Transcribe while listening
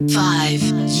5.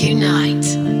 Unite.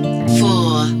 4.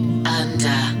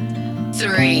 Under.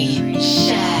 3.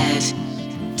 Shared.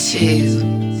 2.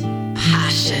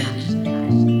 Passion.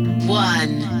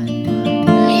 1.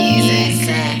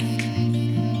 Music.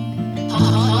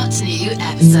 Hot new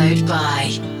episode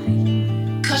by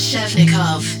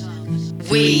Koshevnikov.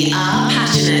 We are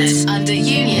passionate under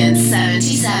Union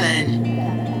 77.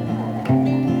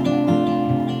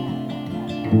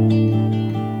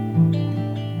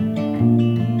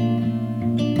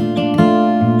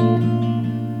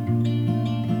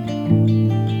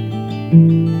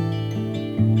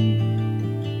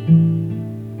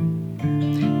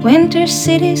 Winter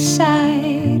city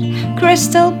side,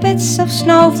 crystal bits of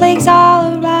snowflakes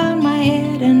all around my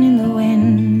head and in the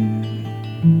wind.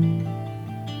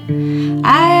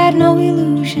 I had no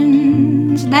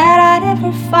illusions that I'd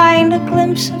ever find a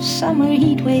glimpse of summer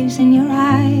heat waves in your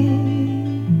eyes.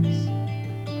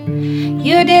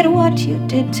 You did what you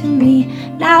did to me,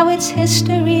 now it's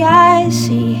history I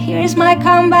see. Here's my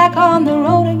comeback on the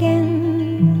road again.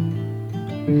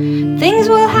 Things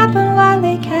will happen while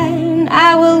they can.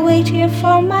 I will wait here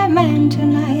for my man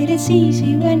tonight. It's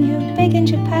easy when you're big in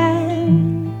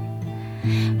Japan.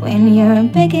 When you're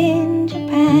big in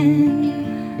Japan.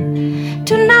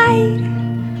 Tonight,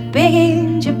 big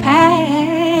in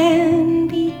Japan.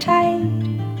 Be tight,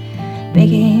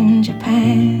 big in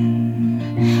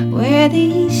Japan. Where the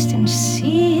eastern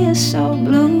sea is so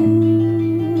blue.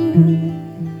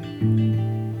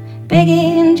 Big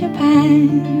in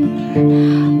Japan.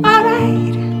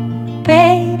 Alright,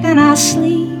 babe, and I'll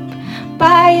sleep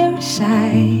by your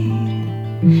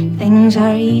side. Things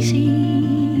are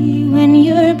easy when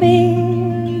you're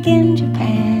big in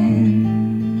Japan.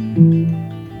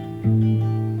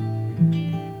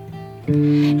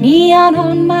 Neon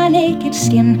on my naked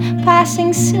skin,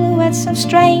 passing silhouettes of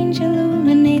strange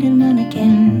illuminated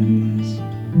mannequins.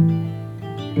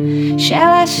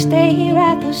 Shall I stay here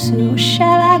at the zoo?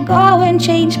 Shall I go and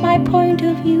change my point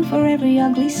of view for every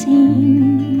ugly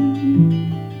scene?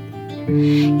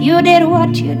 You did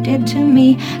what you did to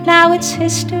me, now it's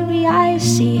history I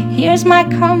see. Here's my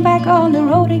comeback on the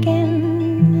road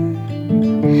again.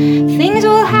 Things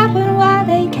will happen while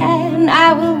they can.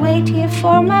 I will wait here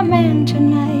for my man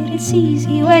tonight. It's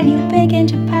easy when you're big in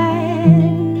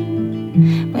Japan.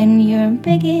 When you're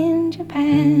big in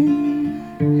Japan.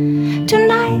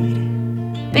 Tonight,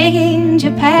 big in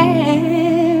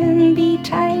Japan, be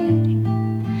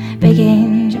tight, big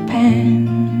in Japan,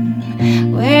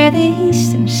 where the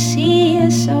eastern sea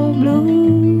is so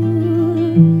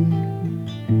blue.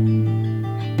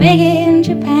 Big in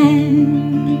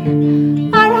Japan,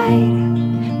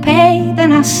 alright, pay,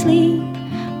 then I'll sleep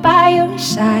by your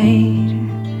side.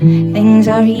 Things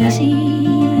are easy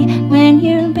when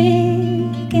you're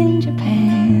big in Japan.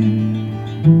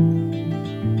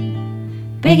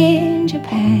 Big in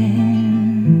Japan,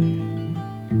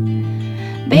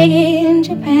 big in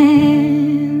Japan.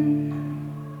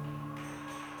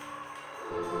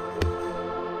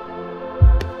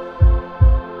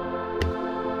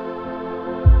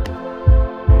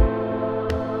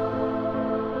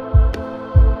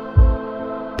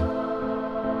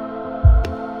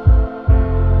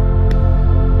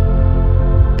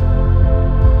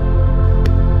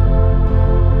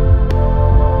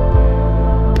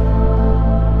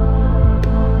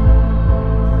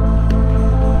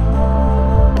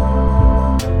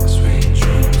 Sweet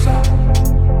dreams.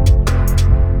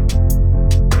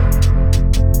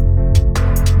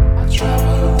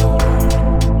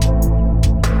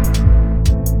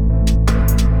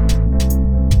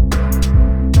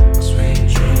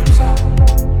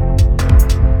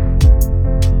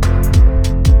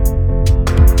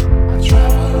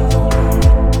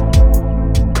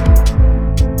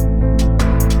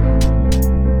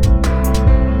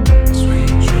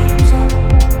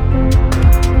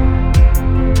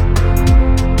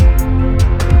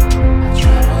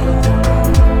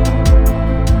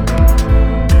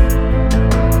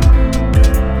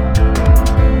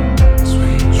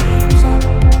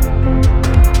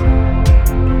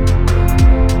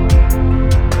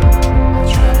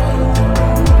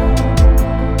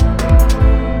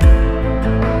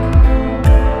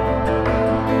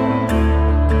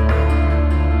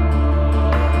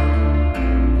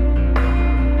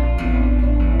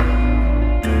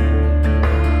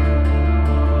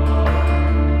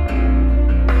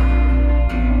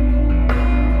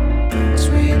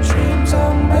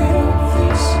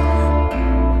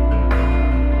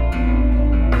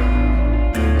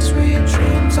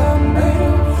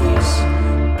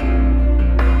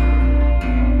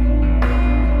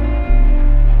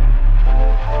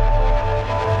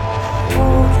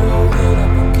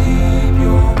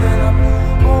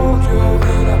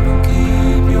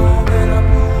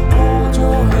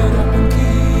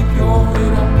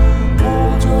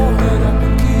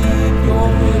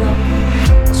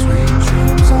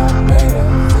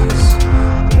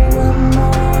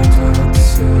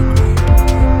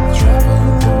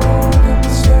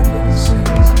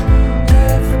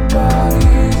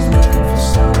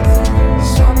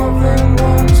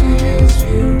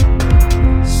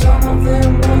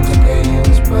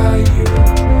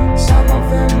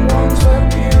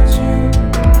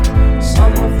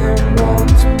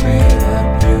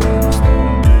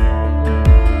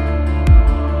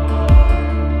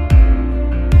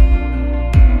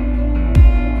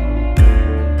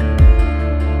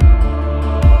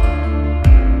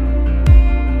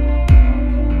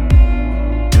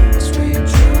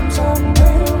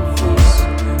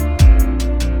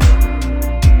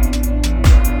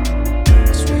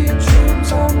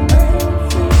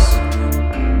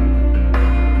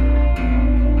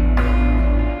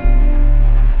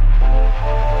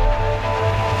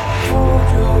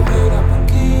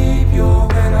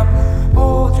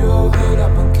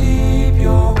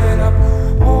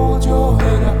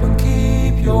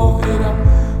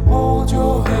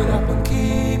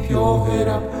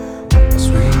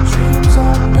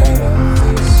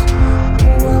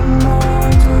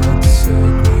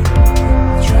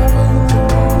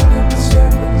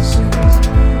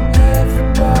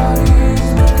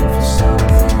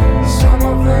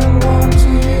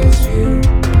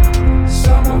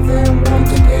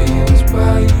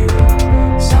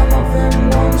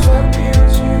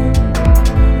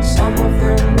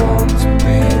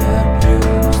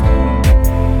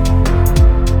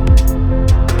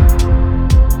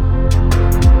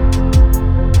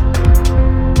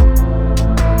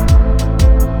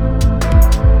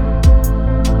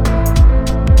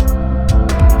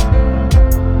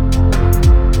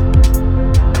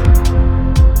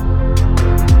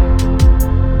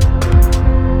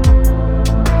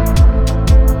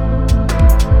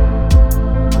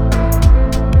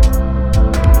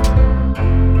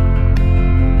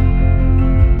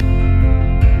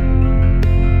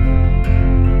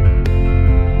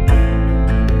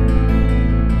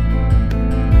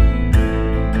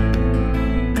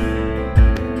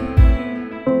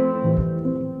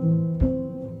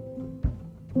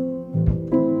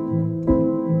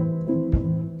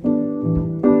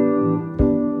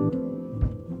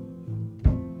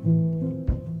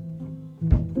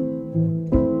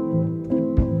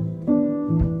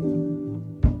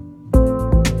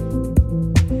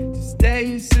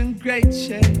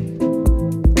 cliche,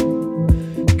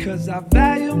 'cause I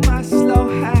value my slow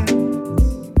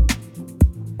hands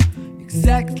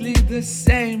exactly the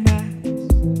same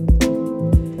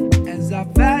as I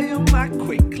value my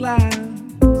quick lines.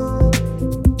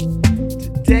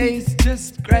 Today's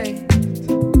just great,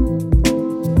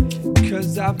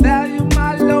 'cause I value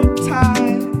my low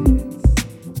tides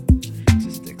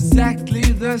just exactly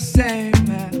the same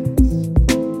as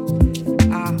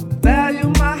I value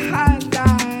my high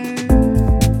life.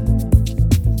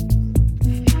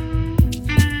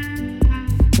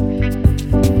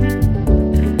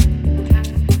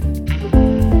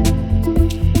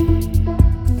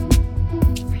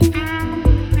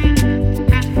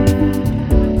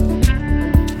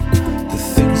 The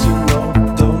things you know,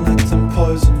 don't let them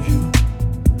poison you.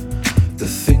 The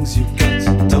things you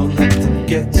got, don't let them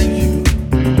get to you.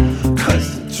 'Cause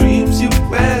the dreams you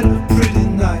wear look pretty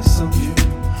nice on you.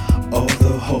 All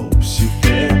the hopes you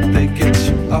bear, they get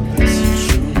you up into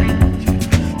true.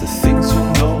 The things you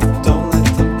know, don't let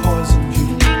them poison you.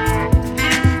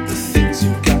 The things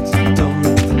you got, don't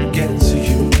let them get to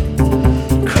you.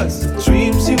 'Cause the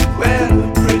dreams you wear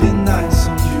look pretty nice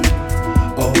on you.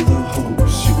 All the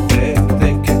hopes you bear,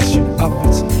 they get you up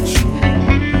into true.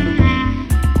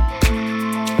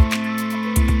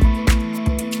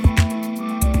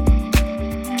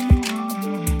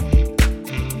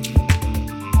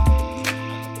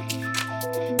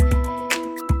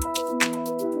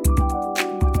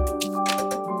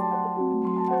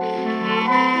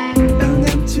 An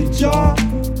empty jaw,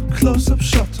 close-up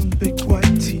shot on big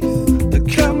white teeth. The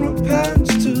camera pans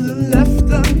to the left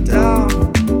and down.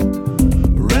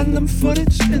 Random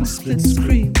footage in split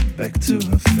screen, back to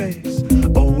her face.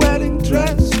 A wedding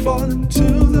dress falling to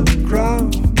the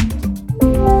ground.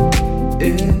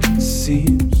 It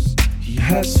seems he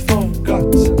has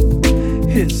forgotten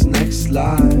his next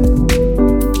line.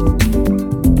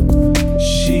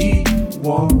 She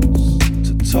wants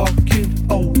to talk it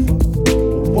over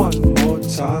one more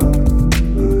time.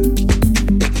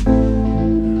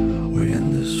 We're in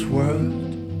this world.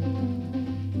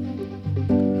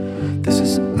 This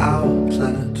is our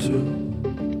planet too.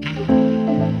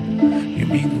 You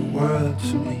mean the world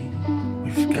to me.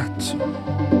 We've got to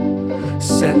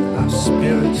set our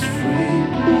spirits free.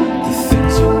 The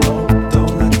things you know,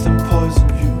 don't let them poison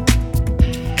you.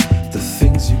 The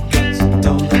things you got,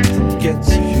 don't let them get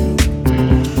to you.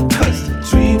 'Cause the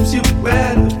dreams you wear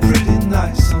look pretty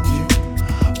nice on you.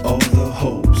 All the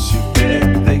hopes you bear,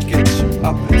 they get you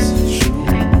up into true.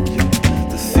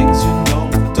 The things you know,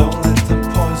 don't let them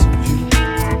poison you.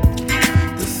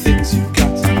 The things you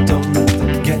got, don't let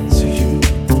them get to you.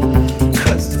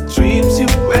 'Cause the dreams you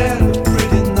wear look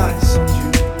pretty nice on you.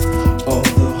 All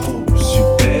the hopes you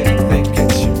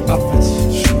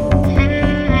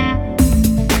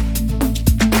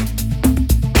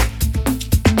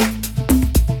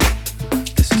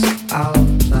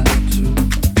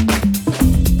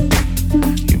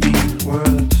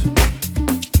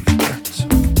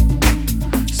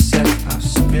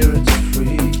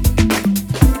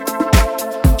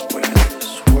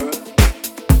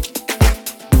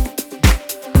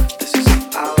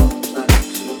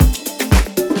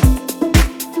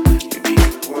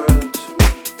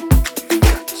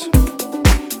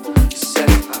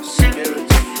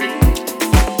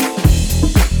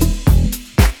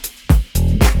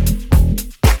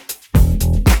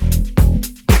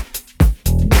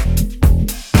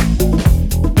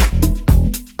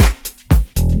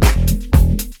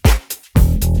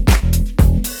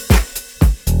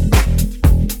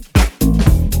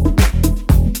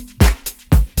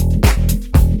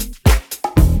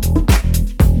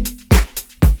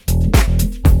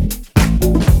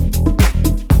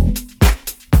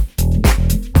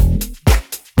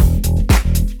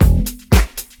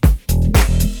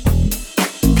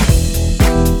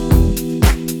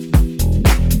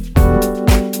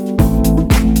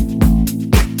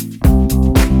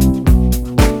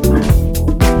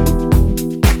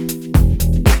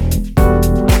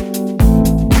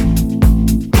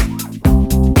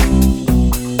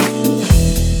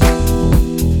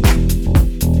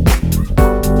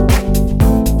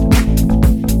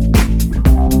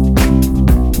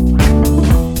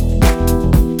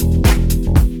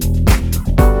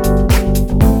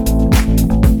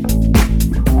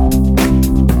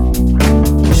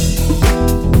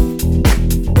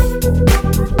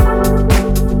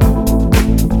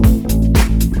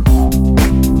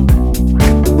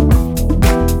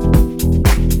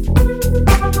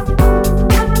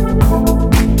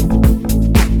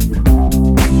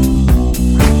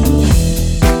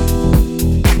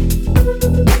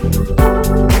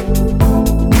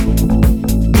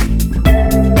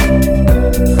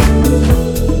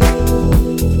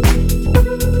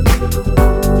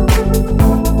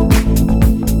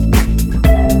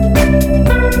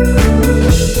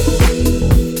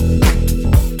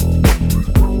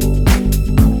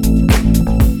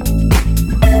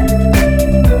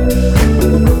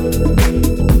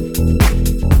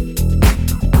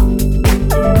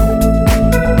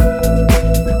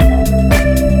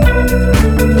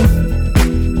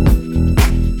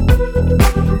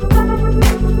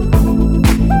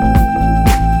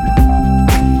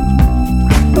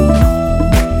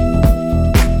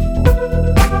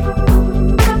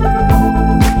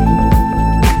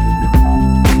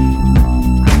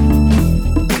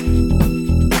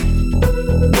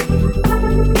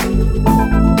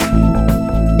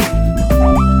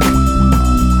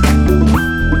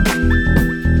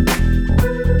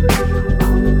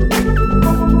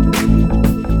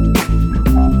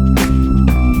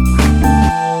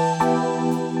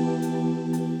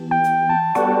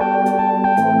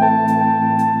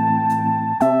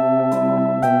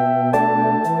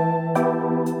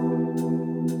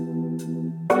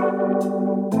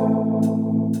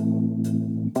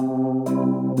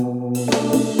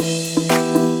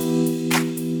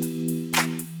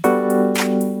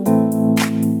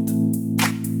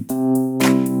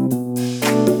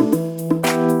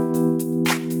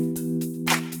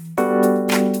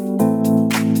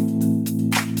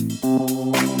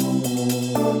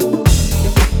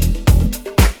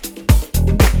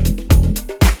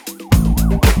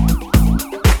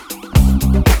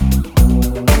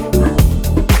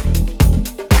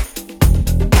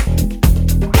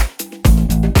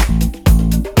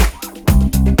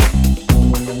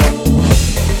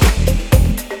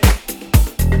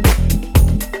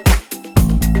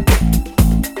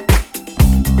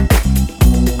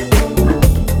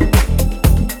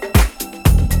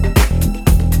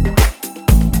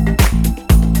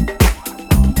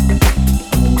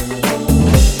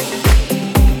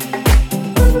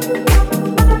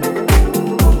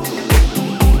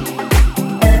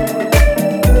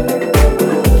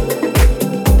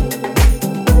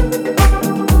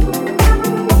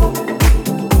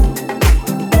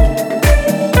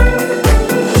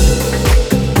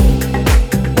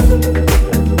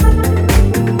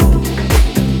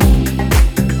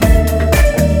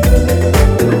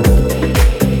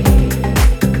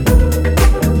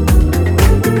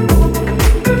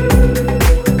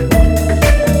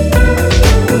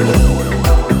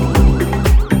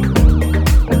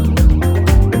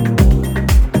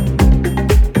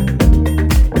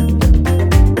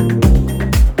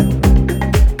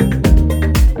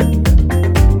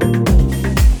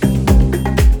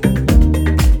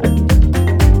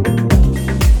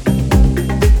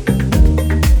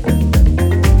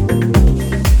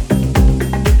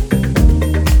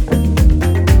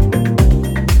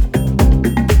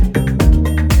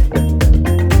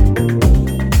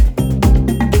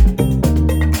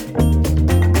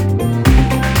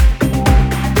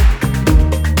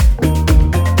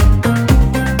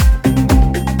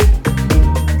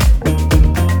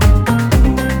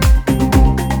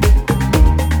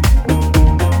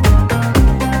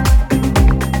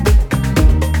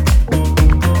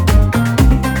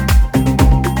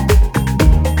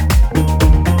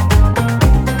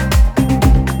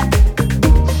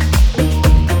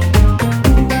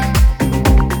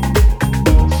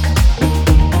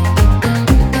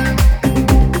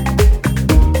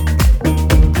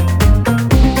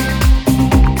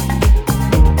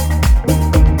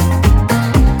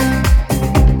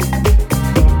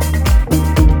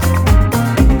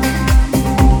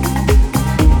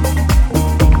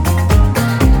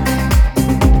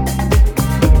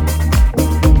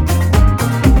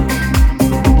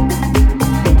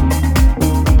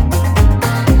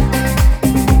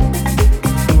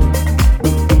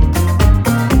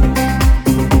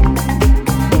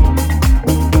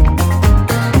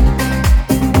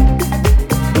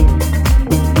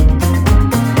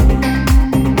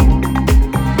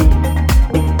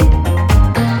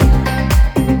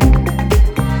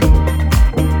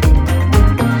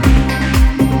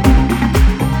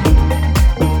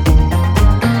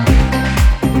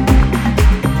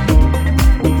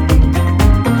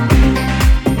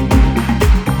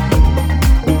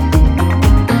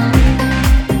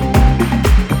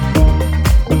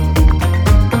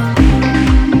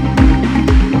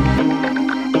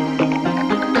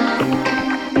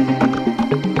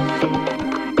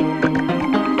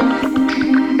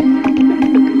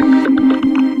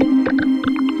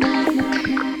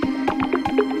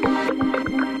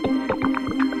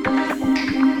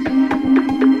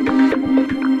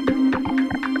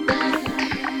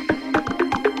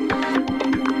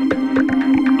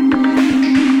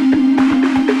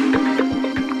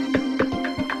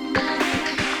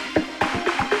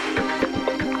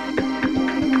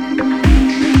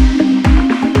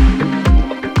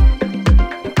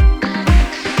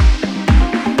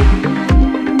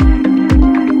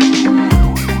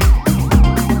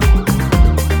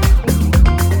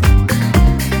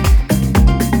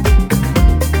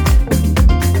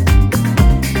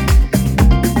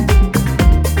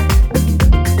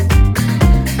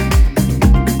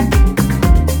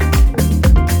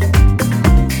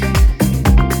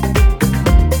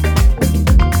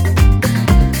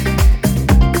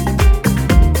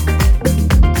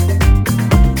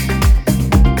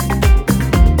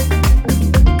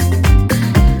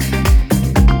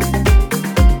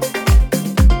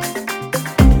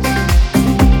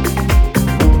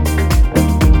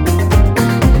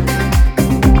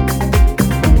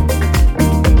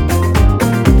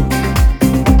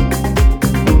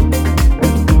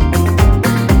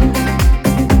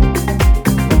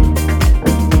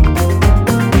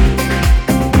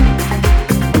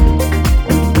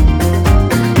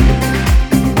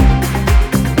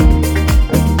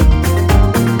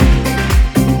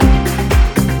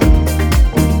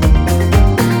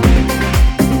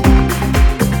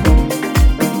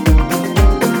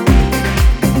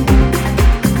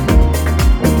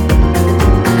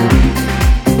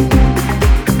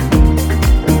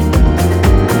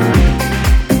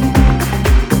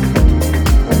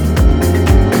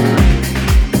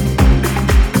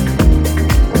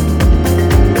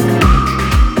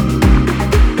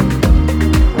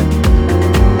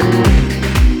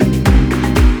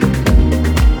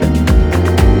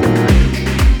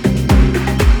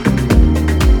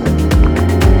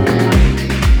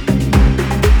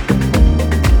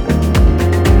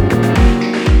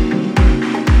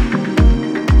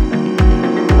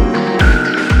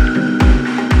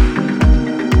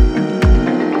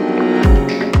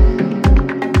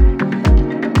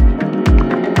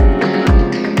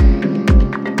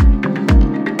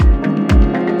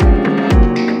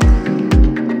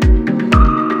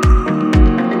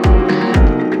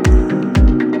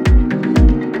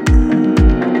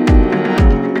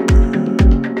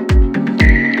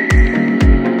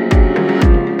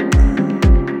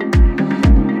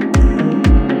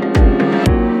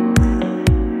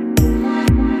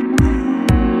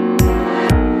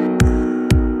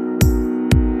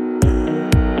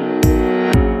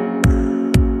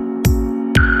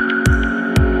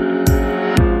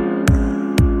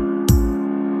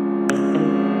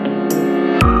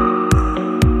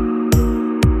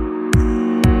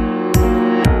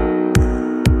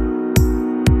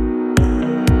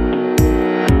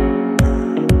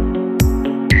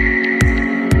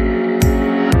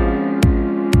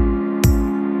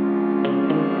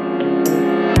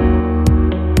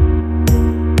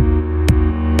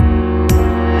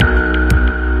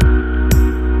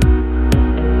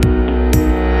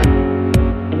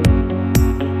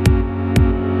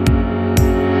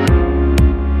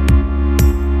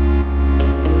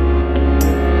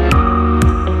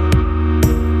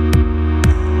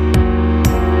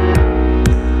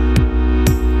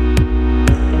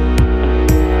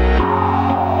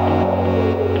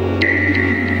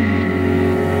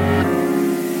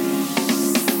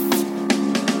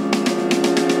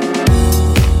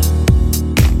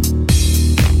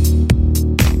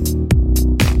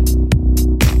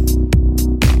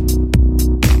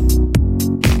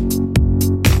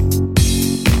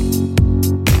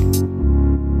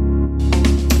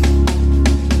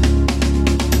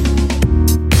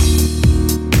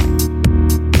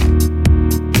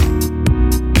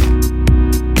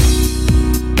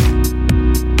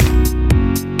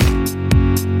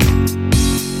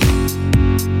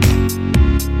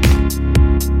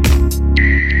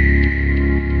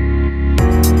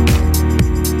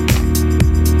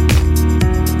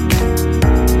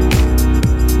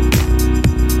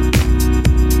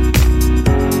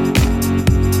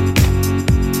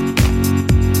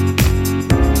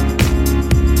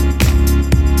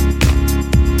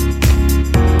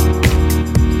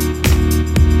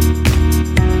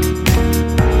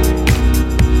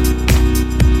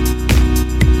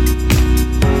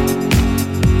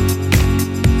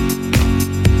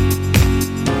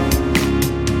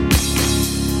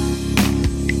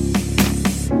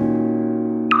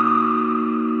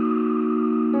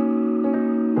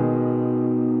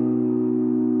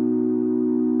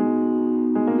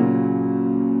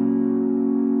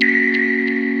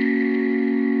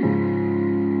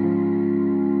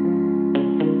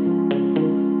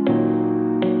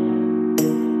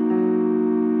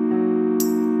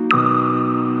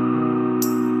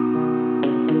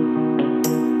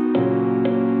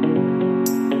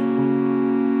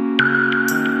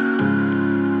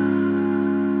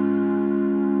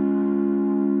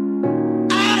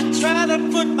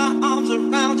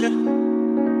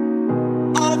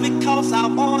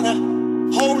wanna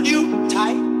hold you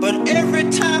tight, but every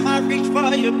time I reach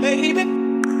for you, baby,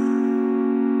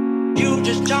 you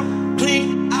just jump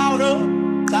clean out of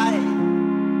sight.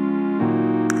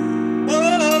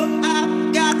 Oh,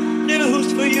 I've got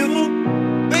news for you,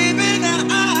 baby. Now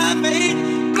I made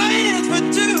plans for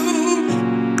two.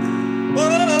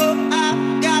 Oh,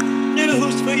 I've got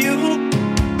news for you,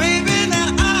 baby.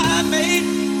 Now I made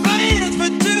plans for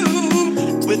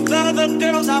two. With other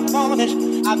girls I wanted,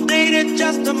 I've dated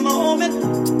just a moment.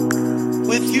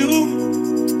 With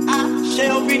you, I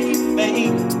shall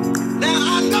remain.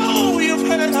 Now I know you've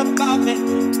heard about me,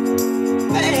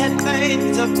 bad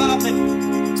things about me.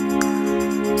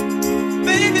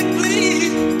 Baby,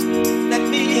 please, let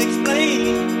me explain.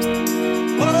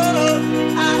 Oh,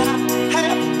 I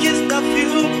have kissed a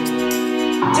few.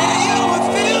 Tell you a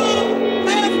few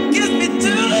have kissed me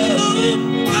too.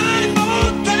 One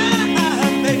more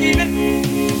time, baby.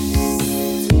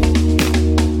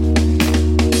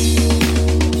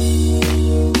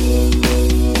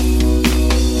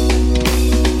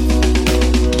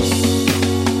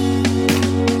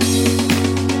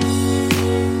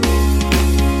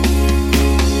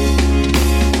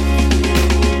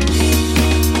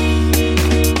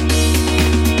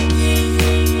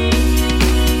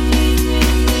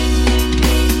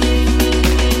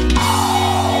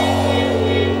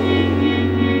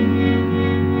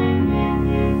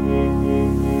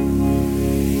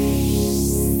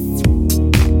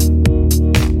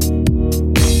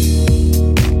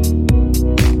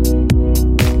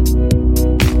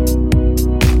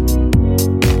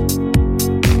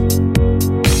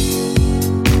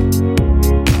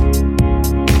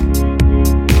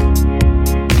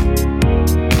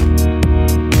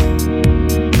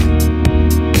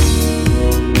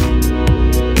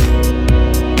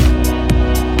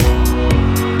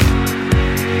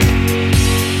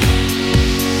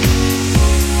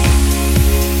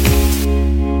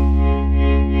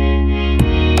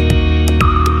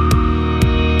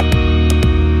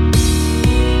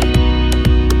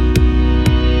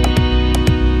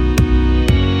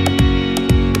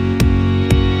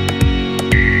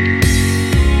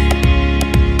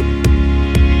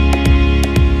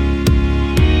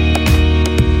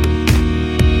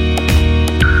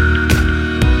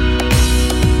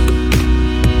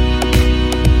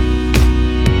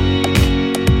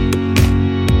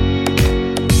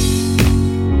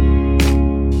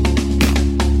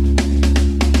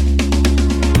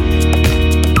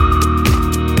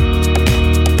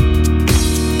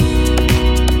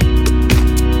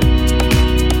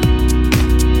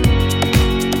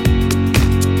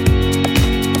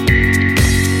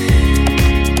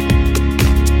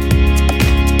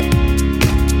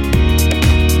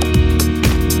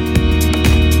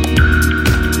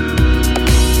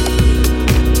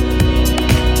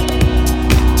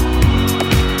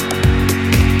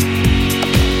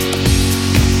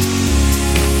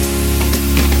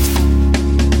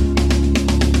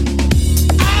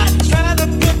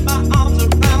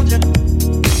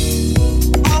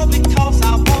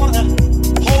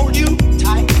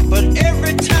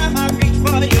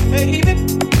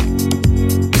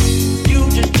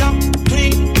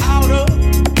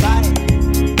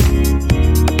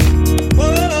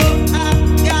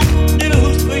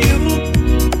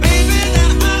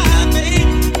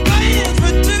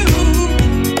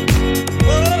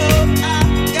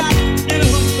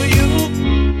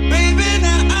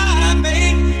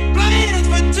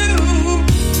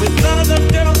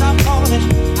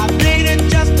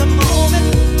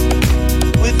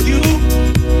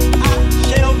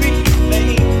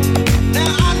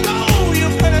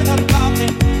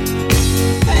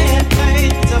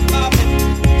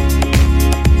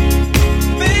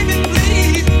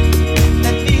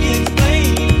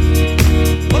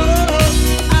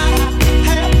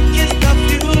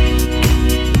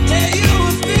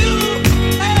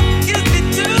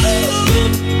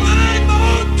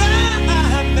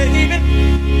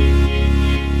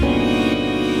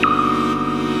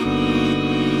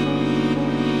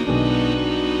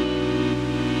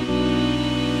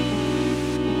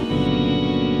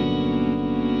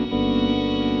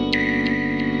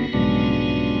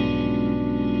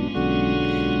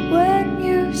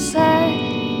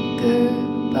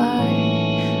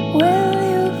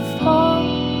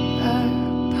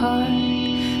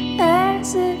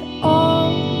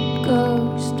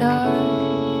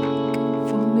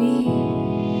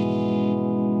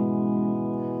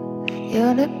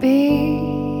 You're not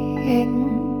being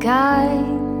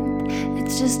kind,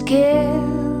 it's just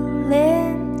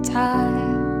killing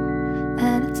time.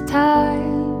 And it's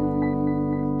time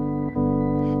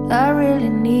I really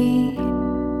need.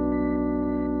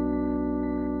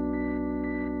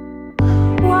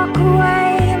 walk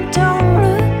away and don't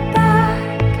look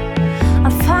back. I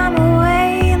find my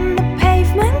way in the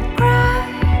pavement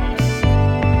cracks.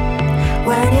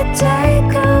 When you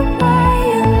take away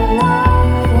your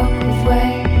love, walk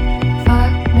away,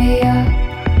 fuck me up.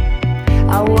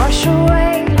 I wash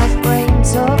away like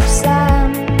grains of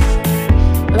sand.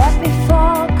 Let me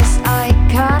fall, 'cause I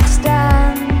can't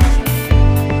stand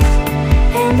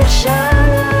in the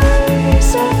shadows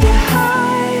of your high.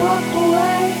 Walk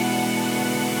away,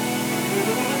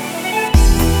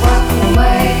 fuck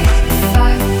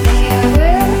me up.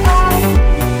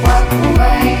 Walk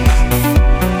away,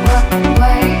 walk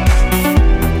away,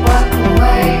 walk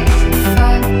away,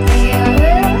 fuck me up.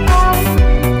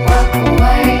 Walk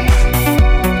away,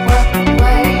 walk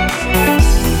away,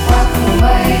 walk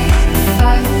away,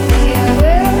 fuck me up.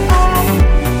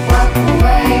 Walk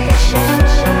away,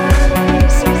 shadows.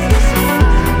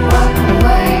 Walk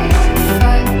away,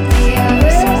 fuck me up.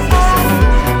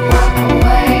 Walk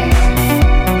away.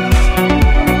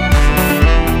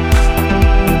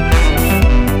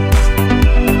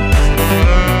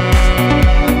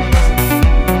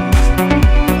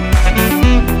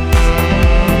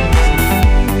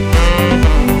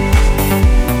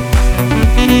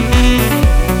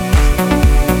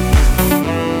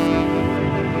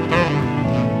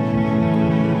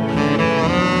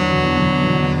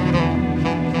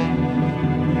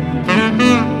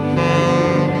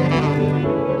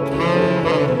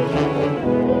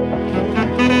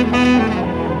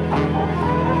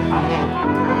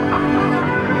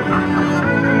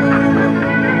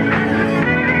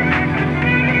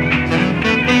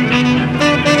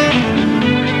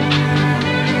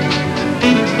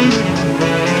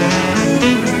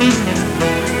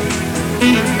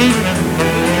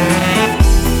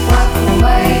 Walk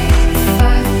away,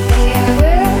 fuck me up.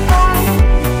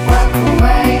 Walk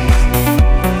away,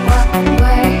 walk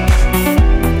away,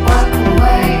 walk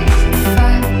away,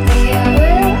 fuck me up.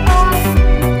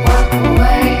 Walk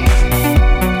away,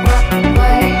 walk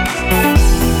away,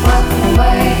 walk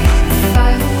away,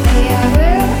 fuck me up.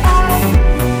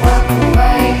 Walk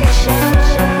away,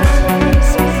 shadows.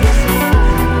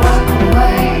 Walk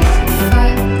away,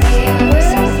 fuck me up.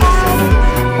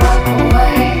 Walk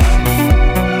away.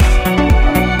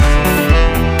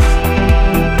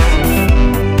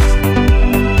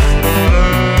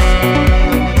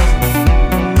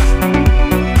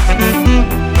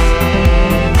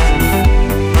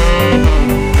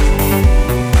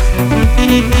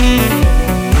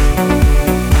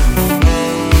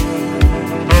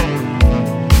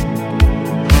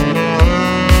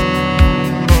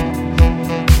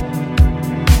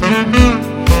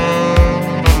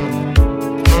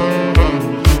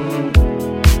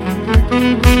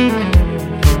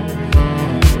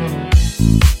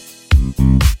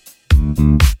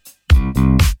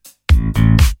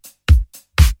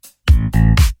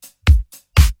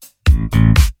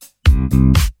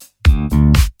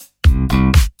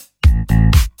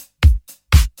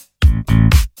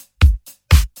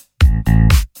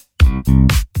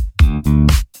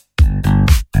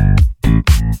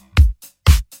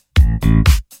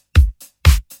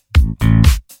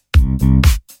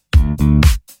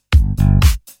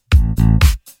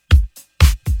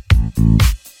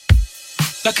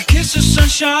 Like a kiss of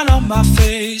sunshine on my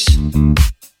face.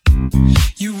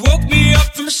 You woke me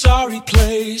up from a sorry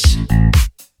place.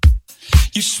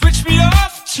 You switched me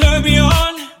off, turned me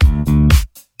on.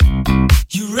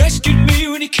 You rescued me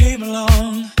when you came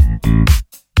along.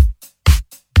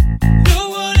 No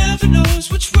one ever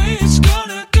knows which way it's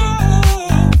gonna go.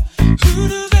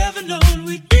 Who'd have ever known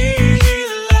we'd be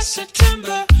here last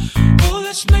September? Oh,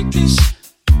 let's make this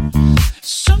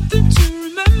something to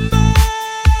remember.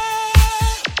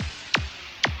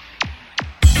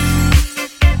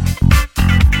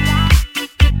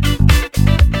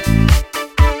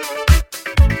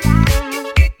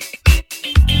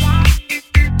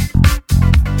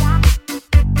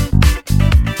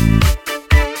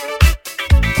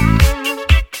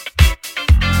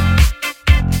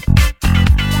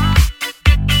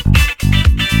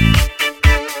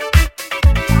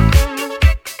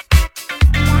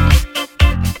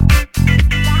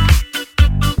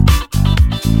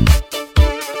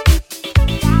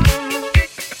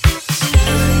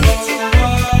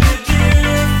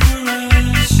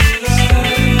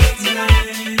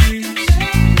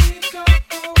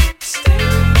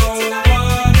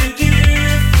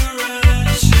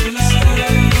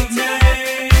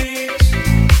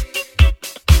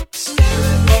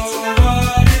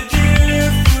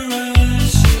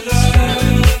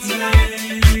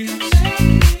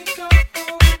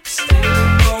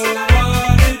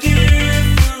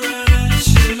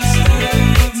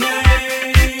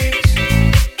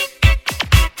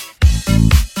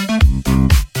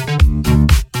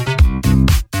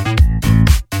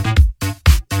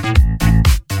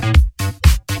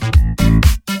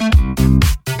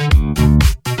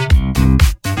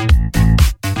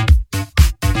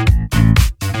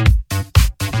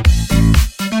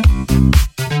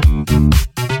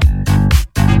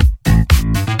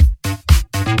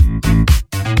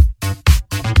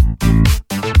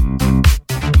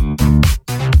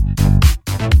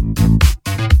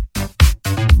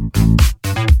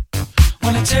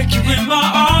 take you in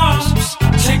my arms,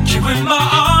 take you in my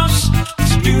arms.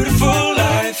 It's a beautiful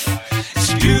life,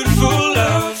 it's a beautiful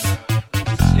love.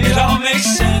 It all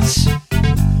makes sense.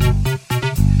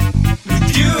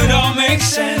 With you it all makes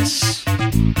sense.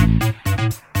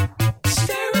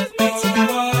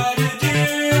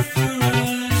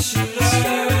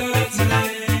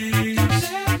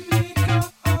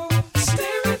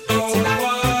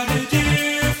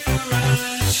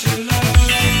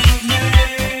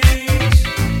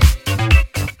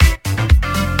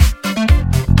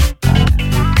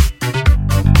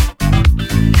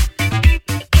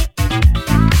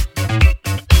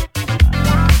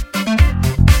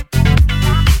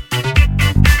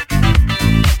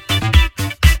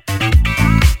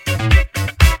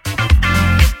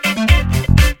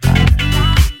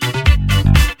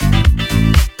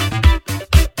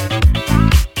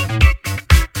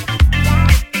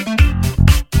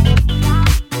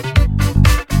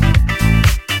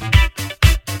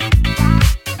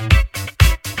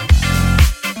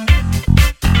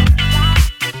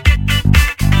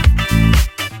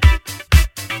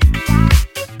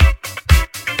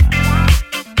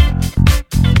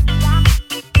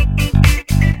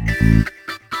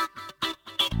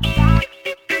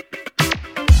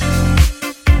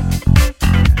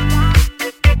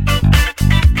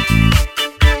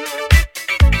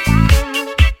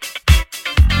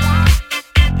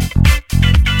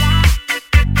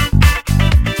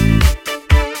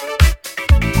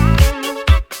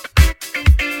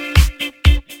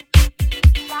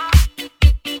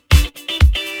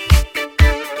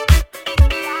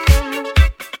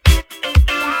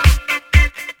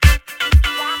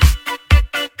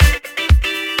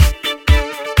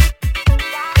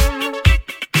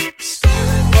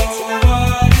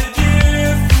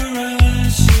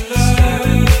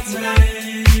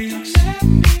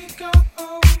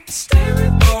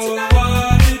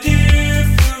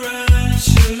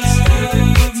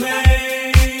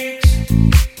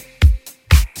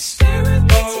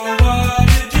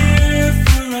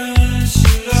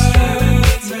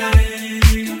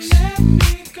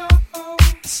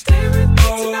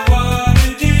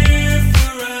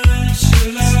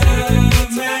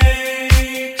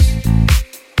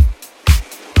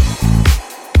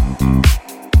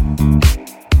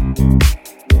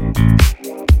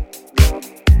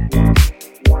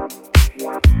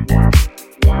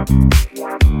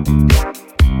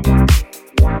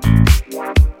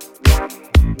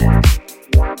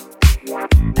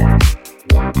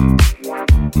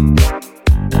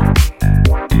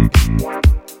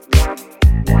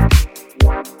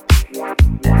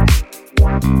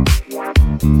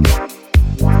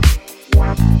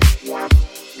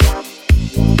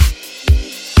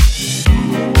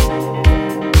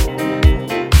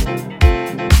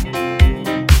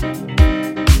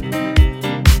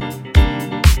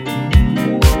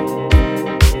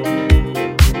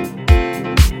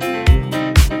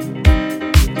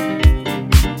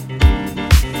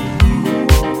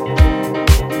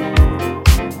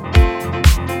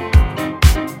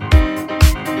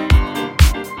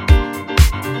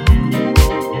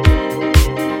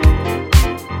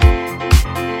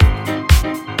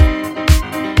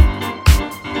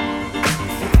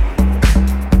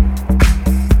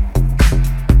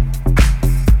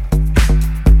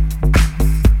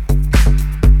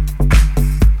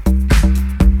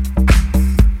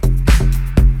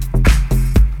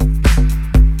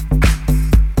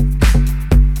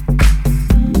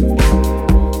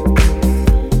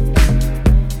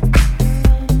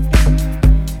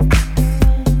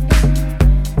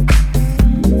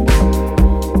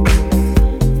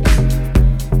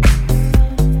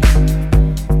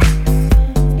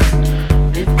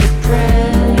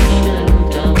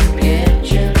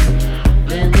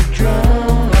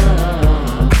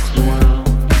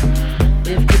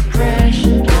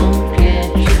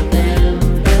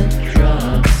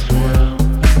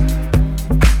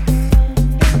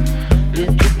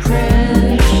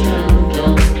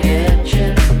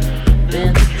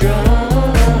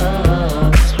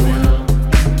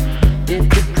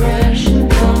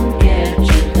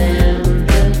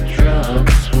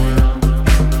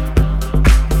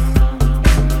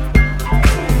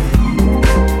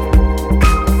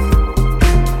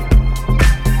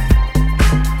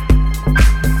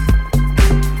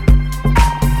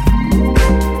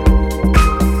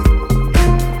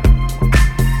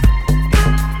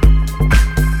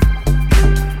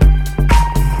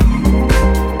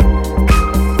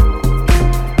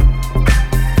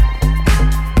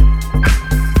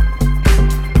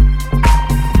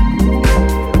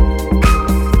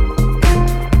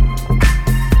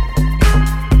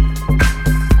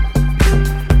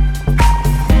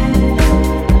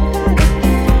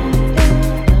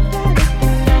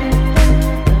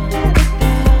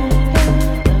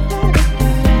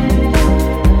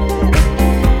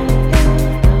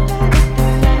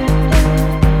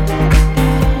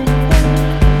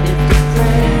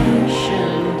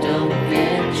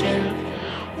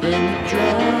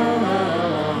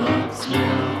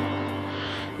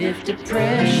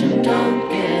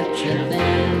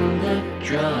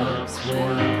 drugs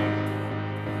will.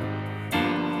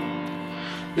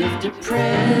 If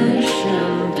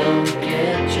depression don't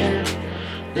get you,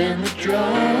 then the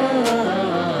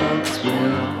drugs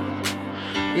will.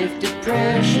 If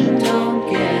depression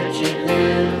don't get you,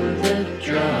 then the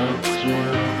drugs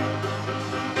will.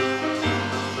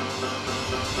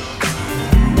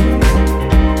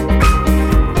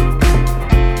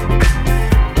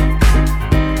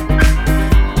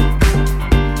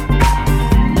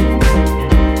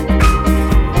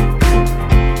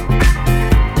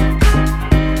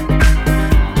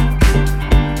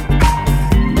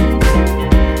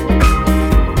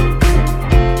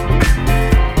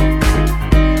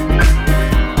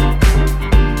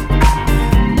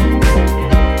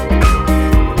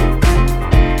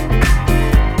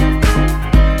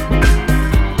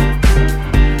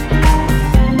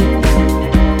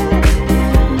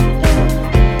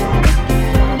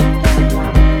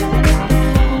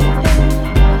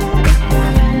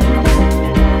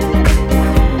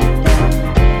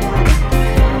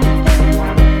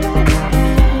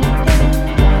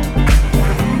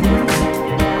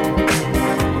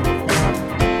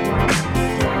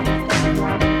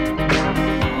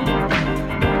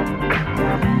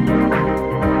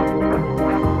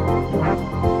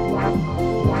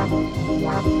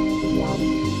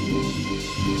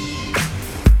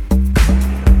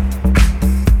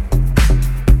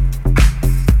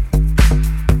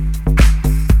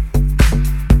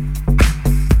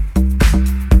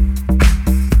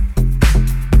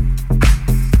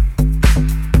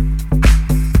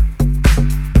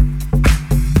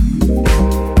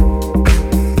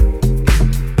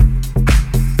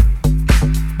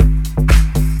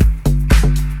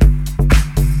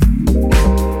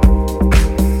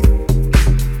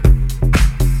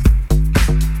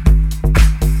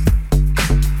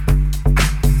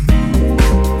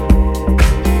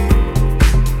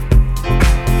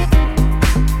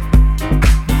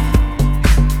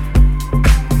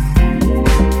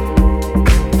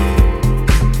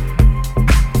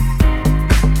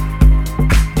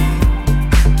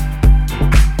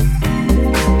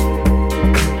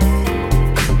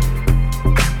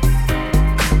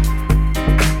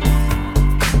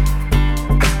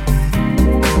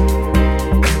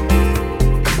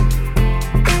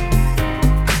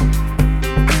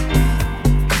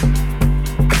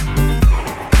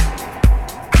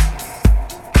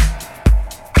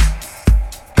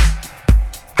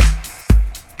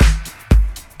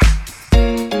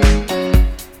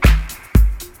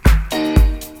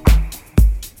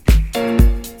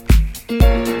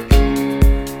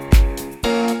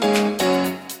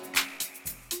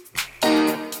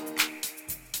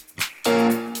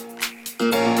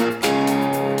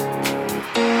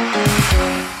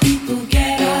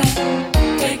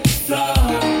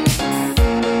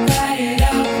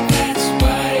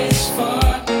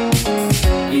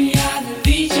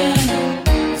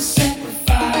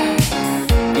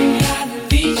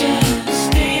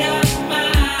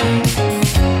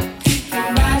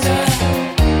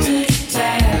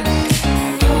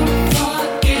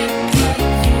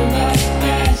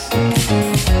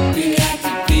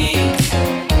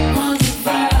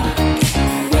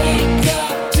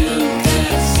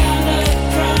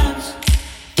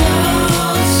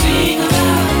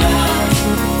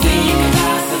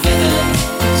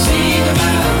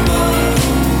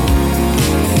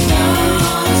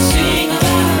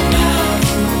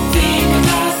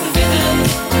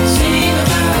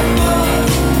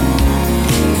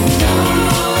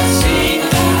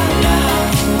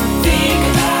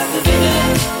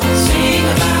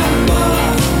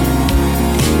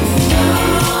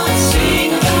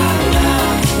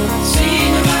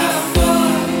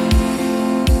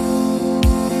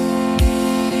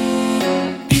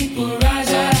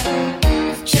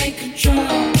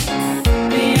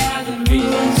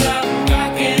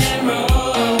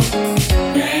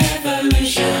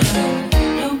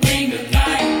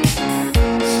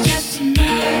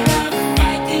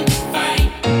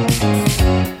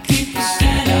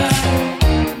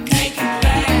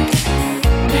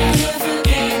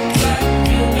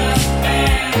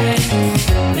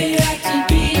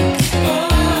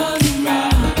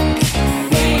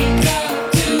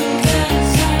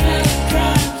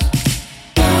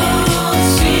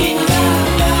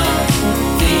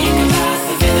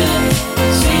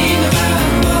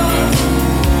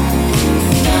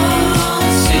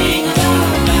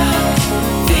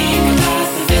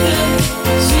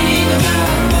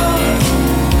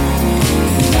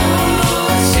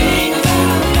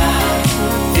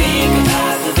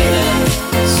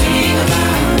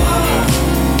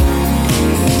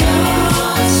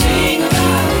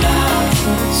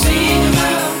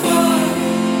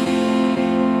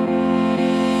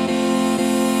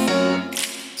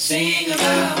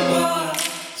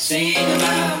 Sing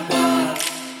about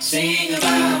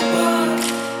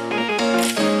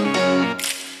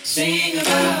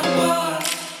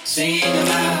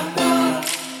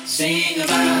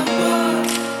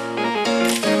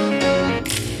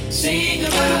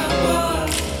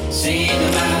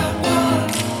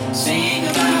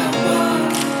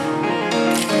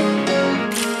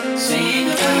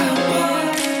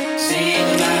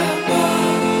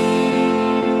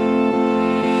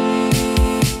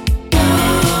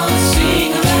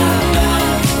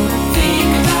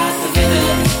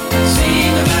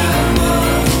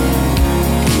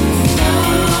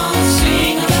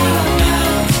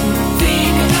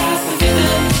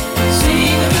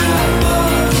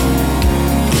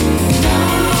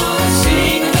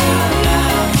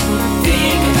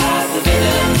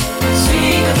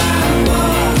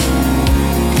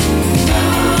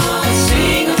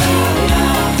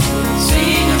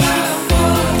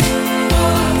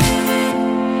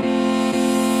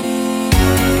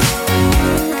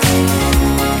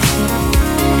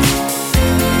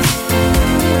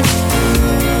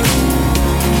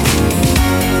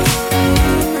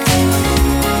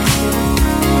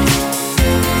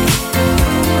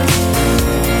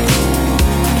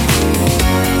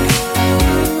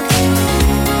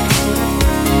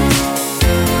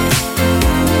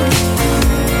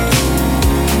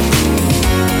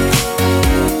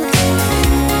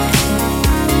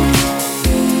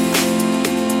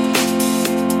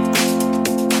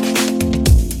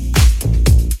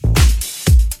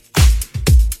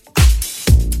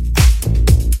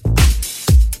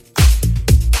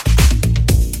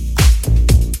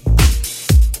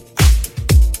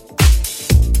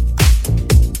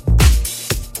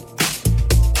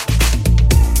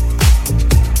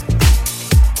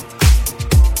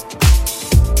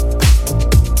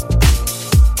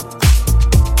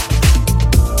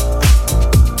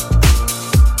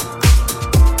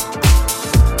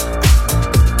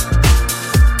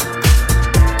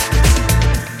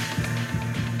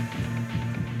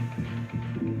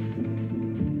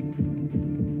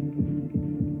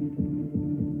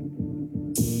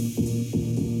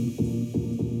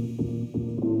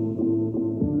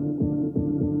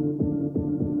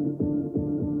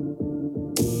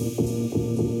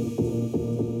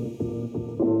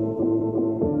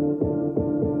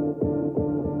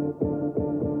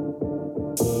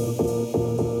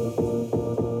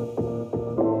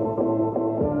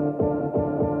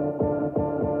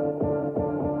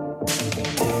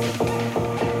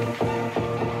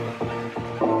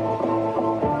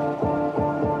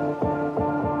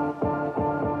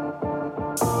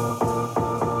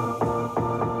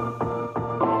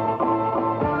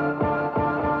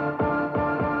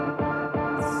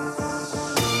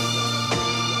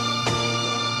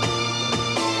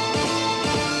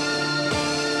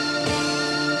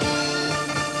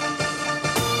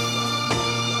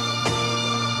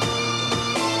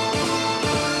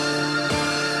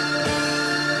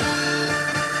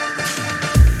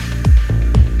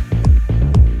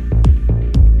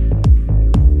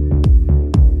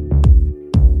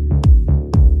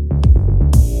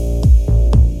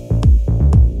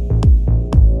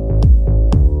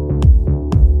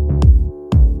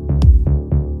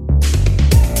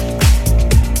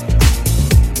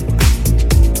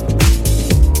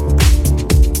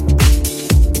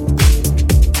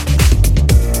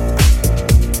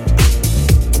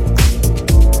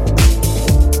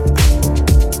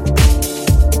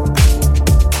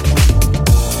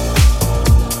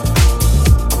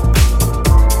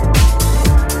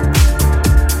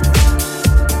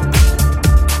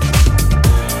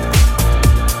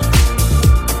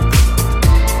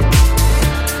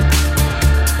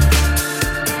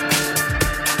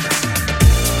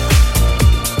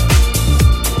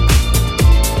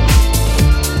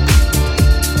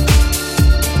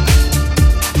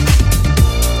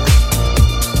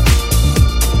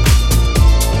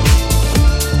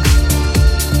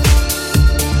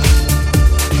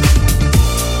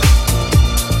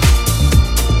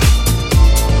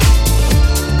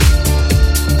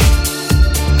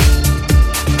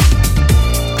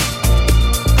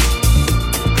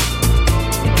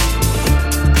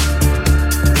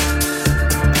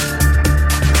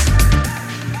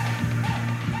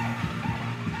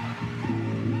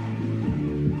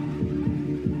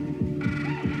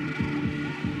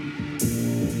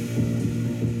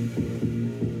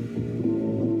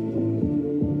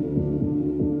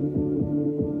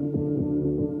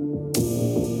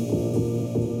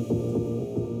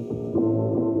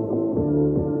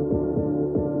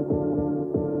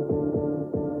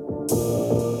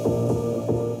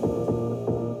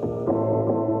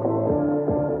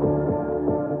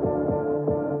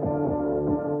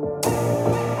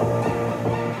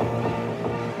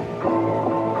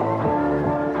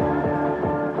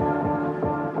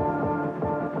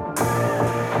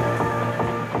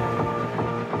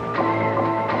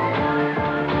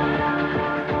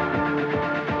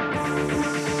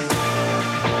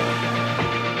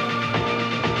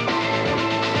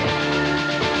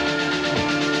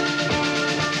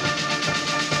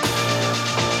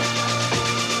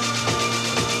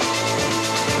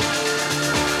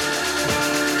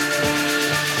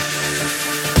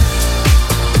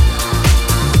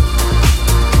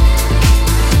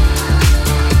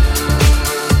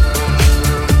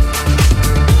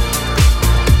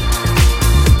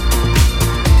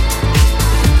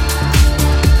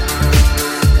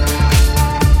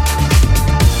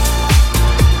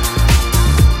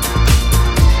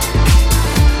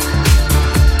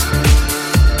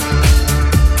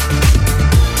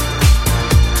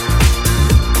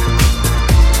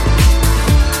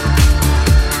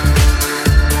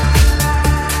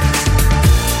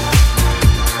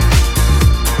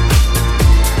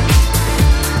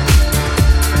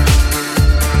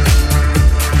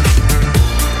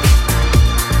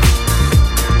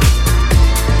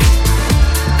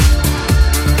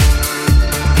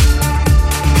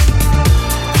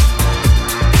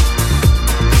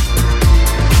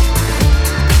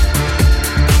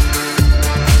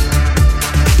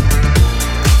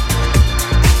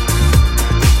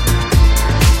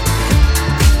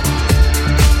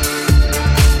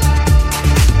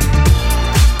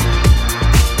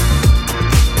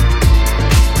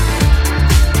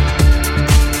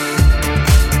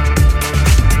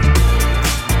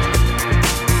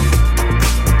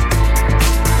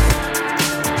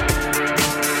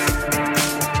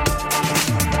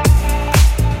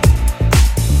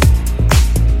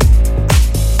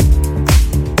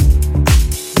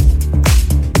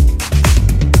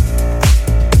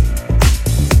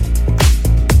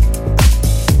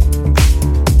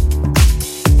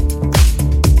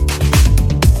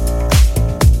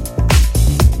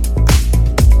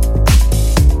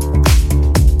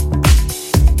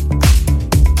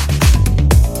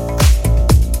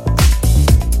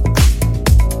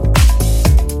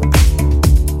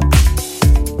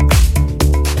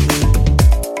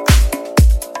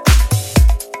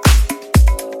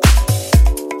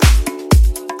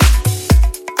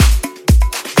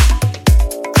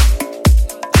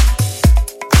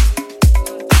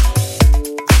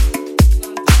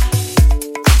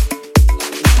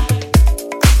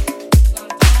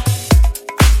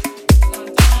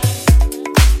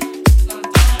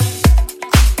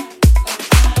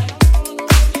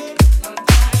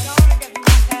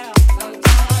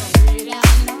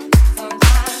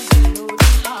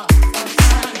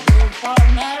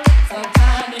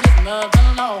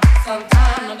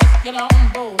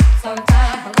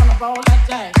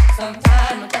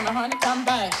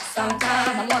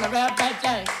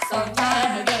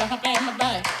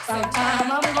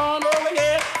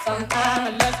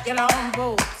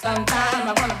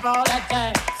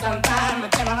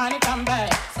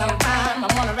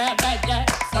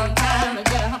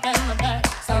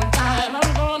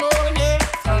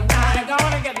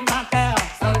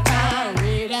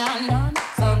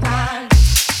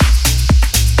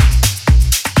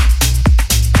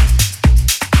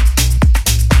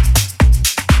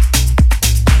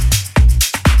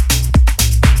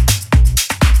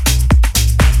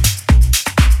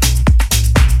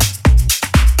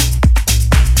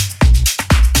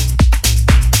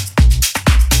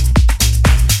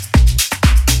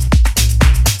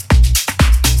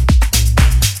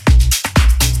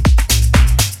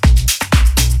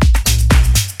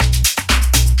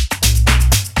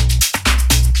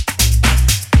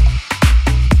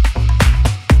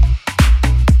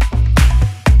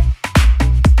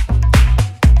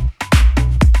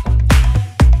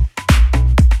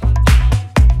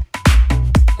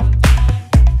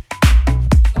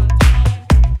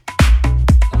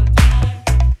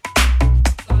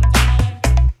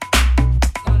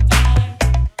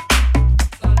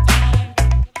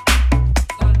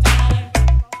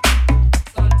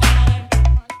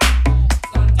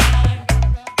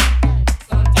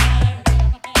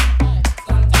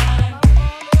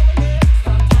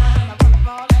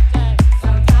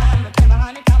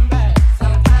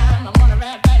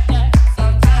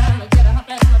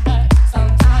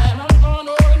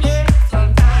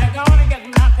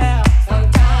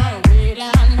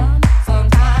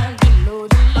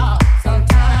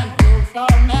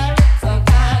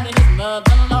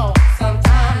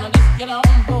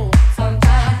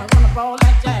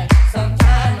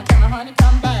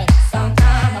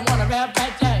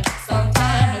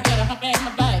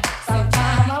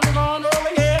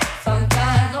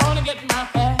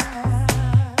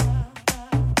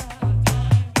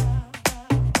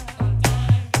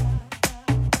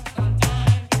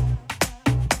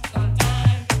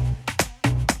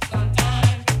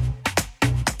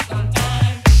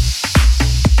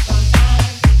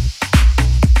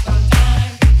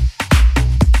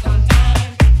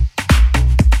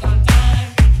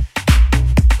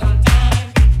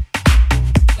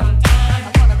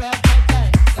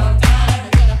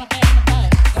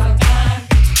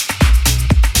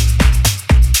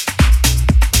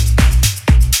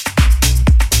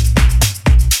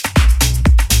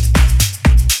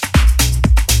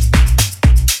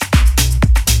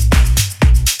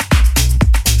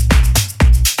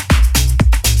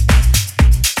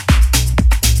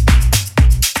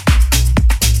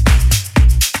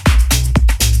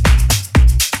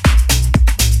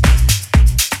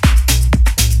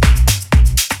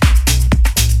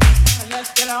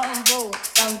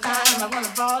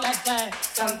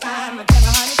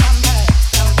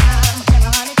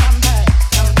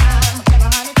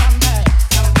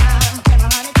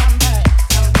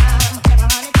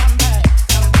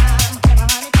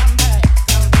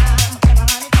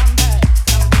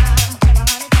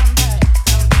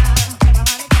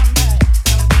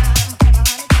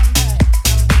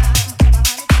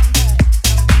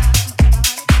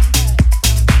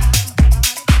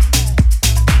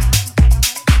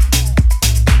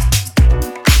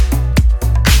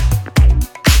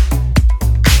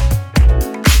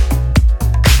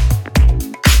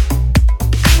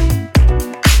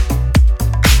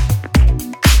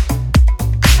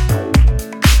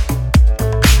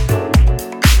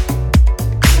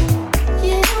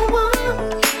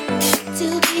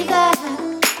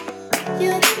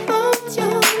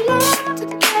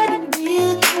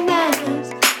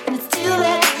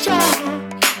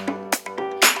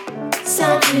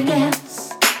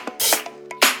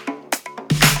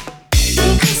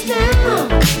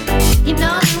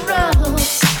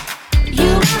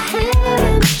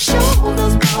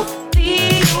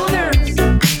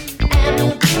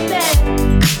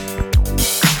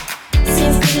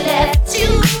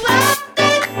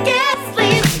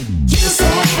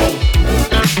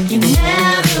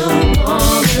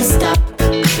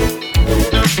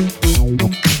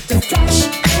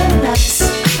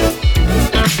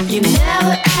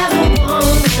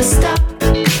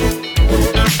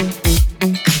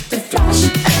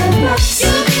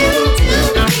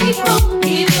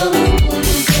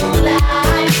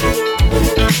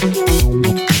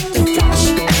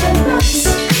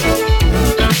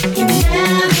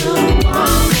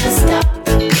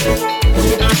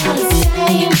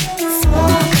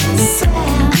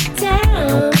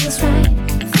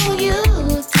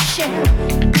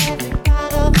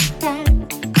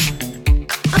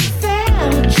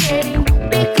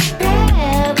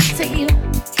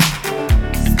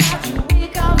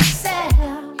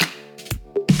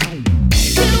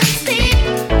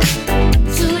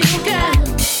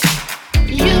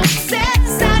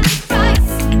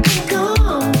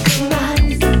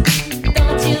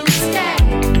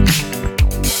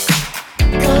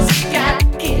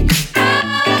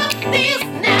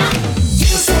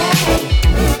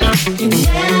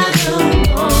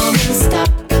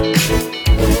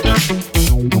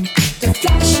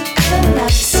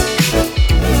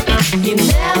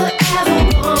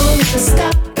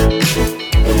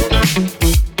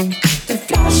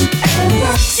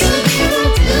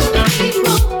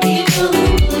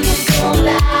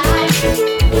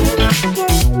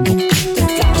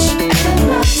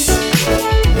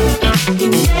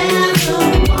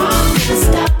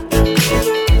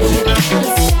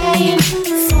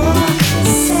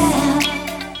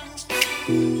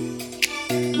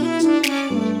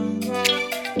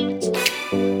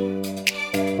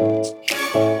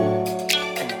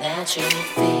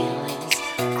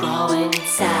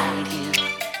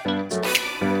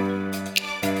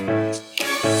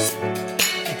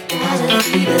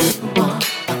One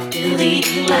of the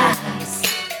leading lies.